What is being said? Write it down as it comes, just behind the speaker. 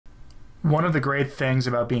One of the great things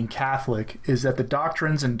about being Catholic is that the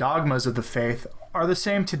doctrines and dogmas of the faith are the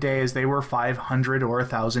same today as they were 500 or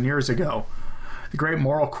 1,000 years ago. The great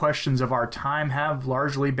moral questions of our time have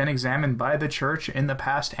largely been examined by the Church in the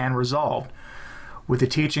past and resolved, with the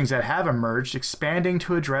teachings that have emerged expanding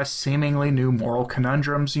to address seemingly new moral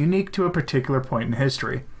conundrums unique to a particular point in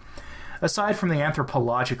history. Aside from the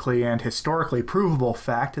anthropologically and historically provable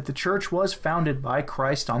fact that the Church was founded by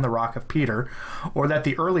Christ on the Rock of Peter, or that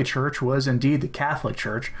the early Church was indeed the Catholic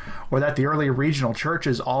Church, or that the early regional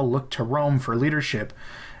churches all looked to Rome for leadership,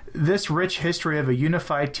 this rich history of a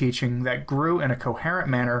unified teaching that grew in a coherent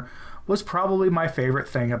manner was probably my favorite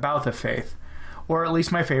thing about the faith, or at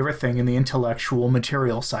least my favorite thing in the intellectual,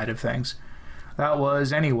 material side of things. That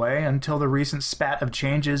was, anyway, until the recent spat of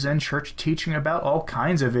changes in church teaching about all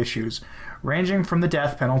kinds of issues, ranging from the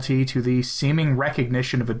death penalty to the seeming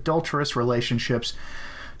recognition of adulterous relationships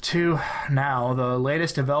to, now, the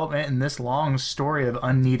latest development in this long story of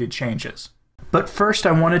unneeded changes. But first,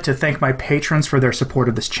 I wanted to thank my patrons for their support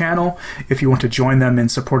of this channel. If you want to join them in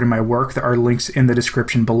supporting my work, there are links in the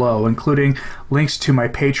description below, including links to my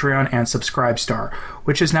Patreon and Subscribestar,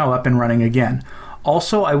 which is now up and running again.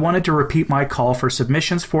 Also, I wanted to repeat my call for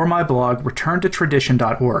submissions for my blog,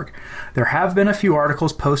 returntotradition.org. There have been a few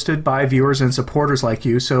articles posted by viewers and supporters like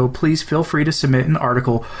you, so please feel free to submit an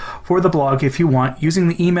article for the blog if you want, using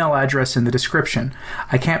the email address in the description.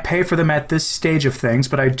 I can't pay for them at this stage of things,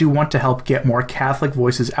 but I do want to help get more Catholic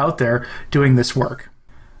voices out there doing this work.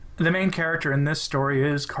 The main character in this story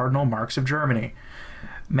is Cardinal Marx of Germany.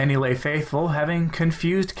 Many lay faithful, having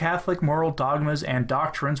confused Catholic moral dogmas and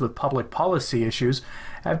doctrines with public policy issues,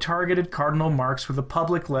 have targeted Cardinal Marx with a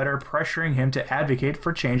public letter pressuring him to advocate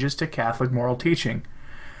for changes to Catholic moral teaching.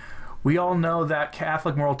 We all know that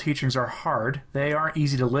Catholic moral teachings are hard. They aren't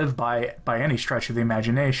easy to live by any stretch of the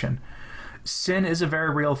imagination. Sin is a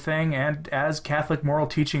very real thing, and as Catholic moral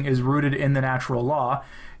teaching is rooted in the natural law,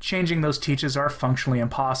 changing those teachings are functionally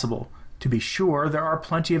impossible. To be sure, there are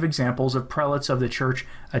plenty of examples of prelates of the Church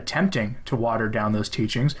attempting to water down those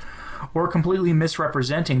teachings, or completely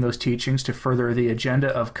misrepresenting those teachings to further the agenda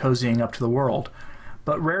of cozying up to the world.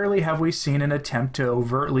 But rarely have we seen an attempt to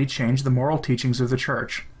overtly change the moral teachings of the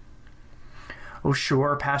Church. Oh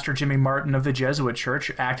sure, Pastor Jimmy Martin of the Jesuit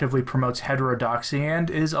Church actively promotes heterodoxy and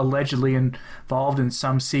is allegedly involved in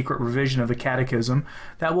some secret revision of the Catechism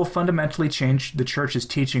that will fundamentally change the Church's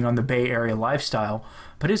teaching on the Bay Area lifestyle,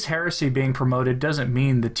 but his heresy being promoted doesn't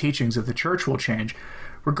mean the teachings of the Church will change,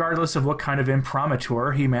 regardless of what kind of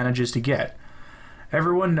imprimatur he manages to get.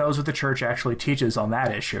 Everyone knows what the Church actually teaches on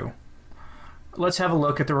that issue. Let's have a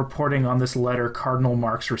look at the reporting on this letter Cardinal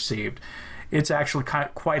Marx received. It's actually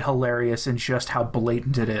quite hilarious in just how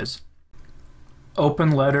blatant it is.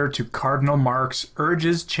 Open letter to Cardinal Marx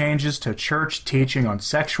urges changes to church teaching on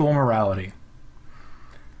sexual morality.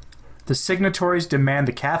 The signatories demand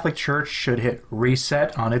the Catholic Church should hit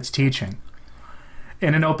reset on its teaching.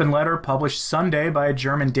 In an open letter published Sunday by a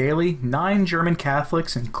German daily, 9 German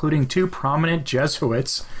Catholics, including 2 prominent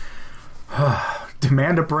Jesuits,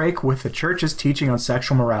 demand a break with the Church's teaching on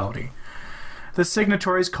sexual morality. The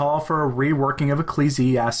signatories call for a reworking of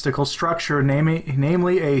ecclesiastical structure,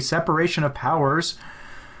 namely a separation of powers,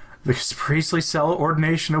 the priestly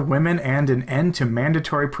ordination of women, and an end to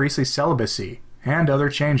mandatory priestly celibacy, and other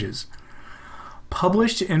changes.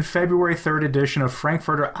 Published in February 3rd edition of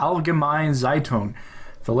Frankfurter Allgemeine Zeitung,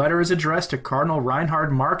 the letter is addressed to Cardinal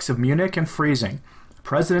Reinhard Marx of Munich and Freising,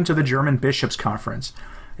 president of the German Bishops' Conference,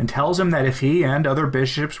 and tells him that if he and other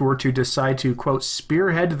bishops were to decide to, quote,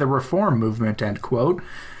 spearhead the reform movement, end quote,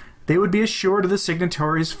 they would be assured of the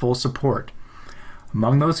signatories' full support.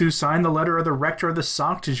 Among those who signed the letter are the rector of the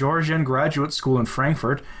Sankt Georgen Graduate School in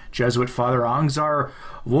Frankfurt, Jesuit Father Angzar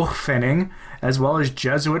Wuchfenning, as well as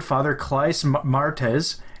Jesuit Father Kleis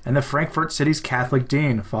Martes, and the Frankfurt City's Catholic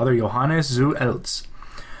Dean, Father Johannes zu Eltz.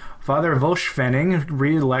 Father Wuchfenning's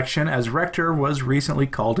re-election as rector was recently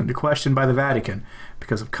called into question by the Vatican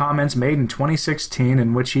because of comments made in 2016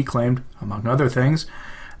 in which he claimed, among other things,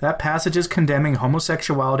 that passages condemning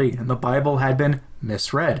homosexuality in the Bible had been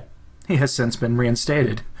misread. He has since been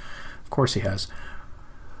reinstated. Of course he has.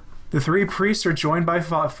 The 3 priests are joined by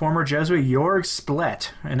former Jesuit Jörg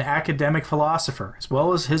Splet, an academic philosopher, as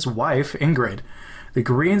well as his wife, Ingrid, the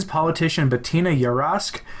Greens politician Bettina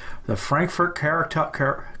Jarask, the Frankfurt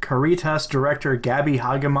Caritas director Gabi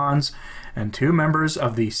Hagemans, and 2 members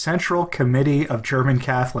of the Central Committee of German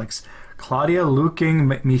Catholics, Claudia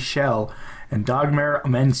Lücking-Michel and Dagmar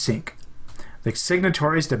Mensink. The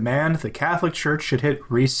signatories demand the Catholic Church should hit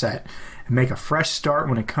reset and make a fresh start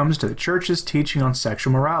when it comes to the Church's teaching on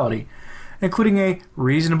sexual morality, including a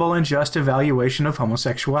reasonable and just evaluation of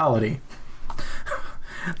homosexuality.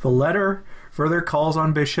 The letter further calls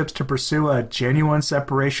on bishops to pursue a genuine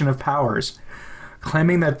separation of powers,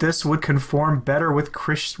 claiming that this would conform better with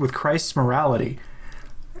Christ's morality,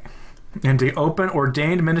 and to open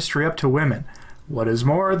ordained ministry up to women. What is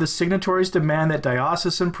more, the signatories demand that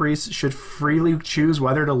diocesan priests should freely choose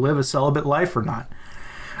whether to live a celibate life or not.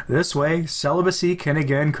 This way, celibacy can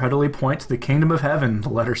again credibly point to the kingdom of heaven, the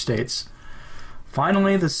letter states.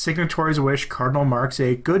 Finally, the signatories wish Cardinal Marx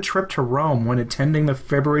a good trip to Rome when attending the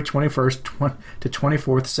February 21st to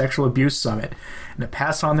 24th Sexual Abuse Summit, and to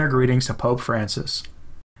pass on their greetings to Pope Francis.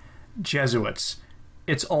 Jesuits.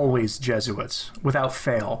 It's always Jesuits, without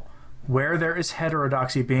fail. Where there is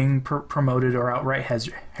heterodoxy being promoted or outright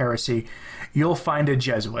heresy, you'll find a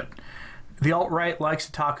Jesuit. The alt-right likes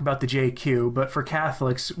to talk about the JQ, but for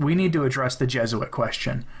Catholics, we need to address the Jesuit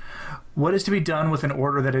question. What is to be done with an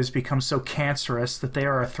order that has become so cancerous that they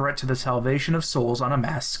are a threat to the salvation of souls on a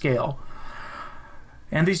mass scale?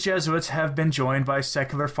 And these Jesuits have been joined by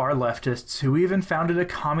secular far leftists who even founded a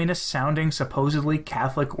communist-sounding, supposedly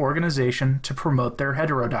Catholic organization to promote their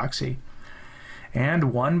heterodoxy.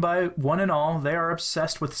 And one and all, they are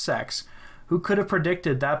obsessed with sex. Who could have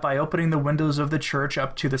predicted that by opening the windows of the church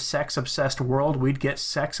up to the sex-obsessed world, we'd get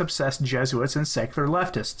sex-obsessed Jesuits and secular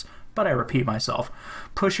leftists? But I repeat myself,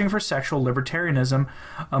 pushing for sexual libertarianism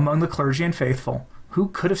among the clergy and faithful. Who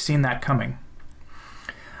could have seen that coming?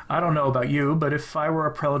 I don't know about you, but if I were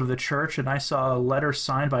a prelate of the church and I saw a letter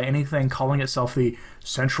signed by anything calling itself the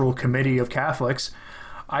Central Committee of Catholics,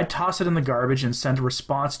 I'd toss it in the garbage and send a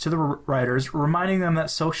response to the writers reminding them that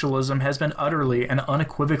socialism has been utterly and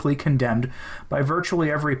unequivocally condemned by virtually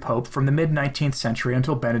every pope from the mid-19th century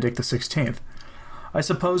until Benedict XVI. I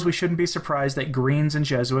suppose we shouldn't be surprised that Greens and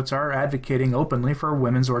Jesuits are advocating openly for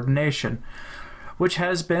women's ordination, which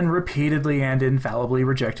has been repeatedly and infallibly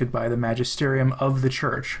rejected by the magisterium of the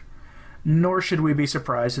Church. Nor should we be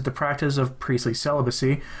surprised that the practice of priestly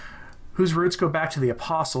celibacy, whose roots go back to the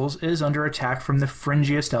apostles, is under attack from the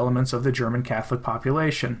fringiest elements of the German Catholic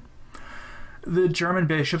population. The German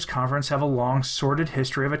Bishops' Conference have a long, sordid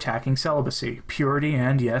history of attacking celibacy, purity,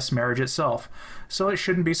 and, yes, marriage itself, so it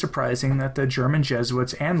shouldn't be surprising that the German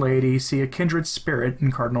Jesuits and laity see a kindred spirit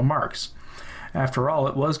in Cardinal Marx. After all,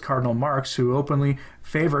 it was Cardinal Marx who openly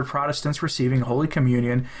favored Protestants receiving Holy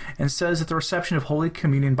Communion and says that the reception of Holy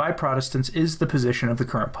Communion by Protestants is the position of the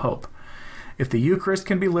current Pope. If the Eucharist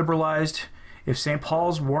can be liberalized, if St.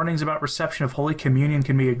 Paul's warnings about reception of Holy Communion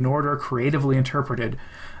can be ignored or creatively interpreted,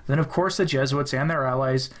 then of course the Jesuits and their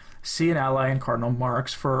allies see an ally in Cardinal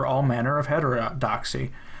Marx for all manner of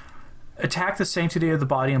heterodoxy. Attack the sanctity of the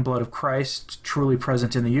body and blood of Christ, truly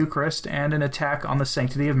present in the Eucharist, and an attack on the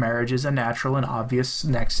sanctity of marriage is a natural and obvious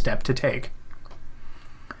next step to take.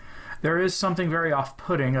 There is something very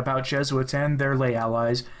off-putting about Jesuits and their lay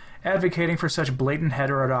allies advocating for such blatant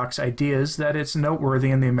heterodox ideas that it's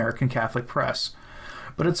noteworthy in the American Catholic press.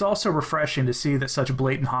 But it's also refreshing to see that such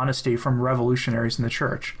blatant honesty from revolutionaries in the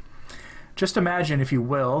Church. Just imagine, if you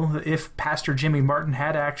will, if Pastor Jimmy Martin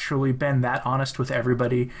had actually been that honest with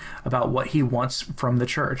everybody about what he wants from the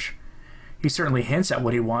Church. He certainly hints at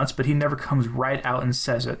what he wants, but he never comes right out and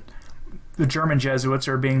says it. The German Jesuits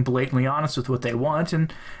are being blatantly honest with what they want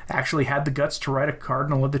and actually had the guts to write a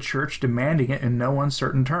cardinal of the Church demanding it in no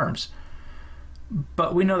uncertain terms.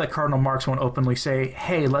 But we know that Cardinal Marx won't openly say,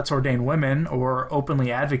 hey, let's ordain women, or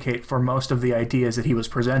openly advocate for most of the ideas that he was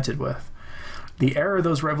presented with. The error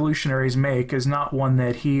those revolutionaries make is not one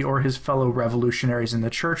that he or his fellow revolutionaries in the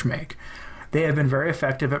Church make. They have been very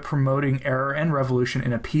effective at promoting error and revolution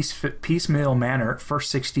in a piecemeal manner for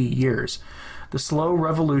 60 years. The slow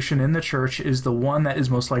revolution in the Church is the one that is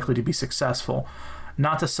most likely to be successful,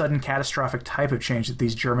 not the sudden catastrophic type of change that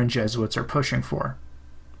these German Jesuits are pushing for.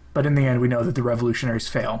 But in the end, we know that the revolutionaries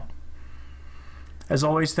fail. As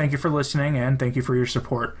always, thank you for listening, and thank you for your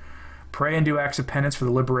support. Pray and do acts of penance for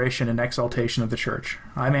the liberation and exaltation of the Church.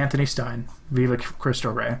 I'm Anthony Stein. Viva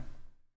Cristo Rey.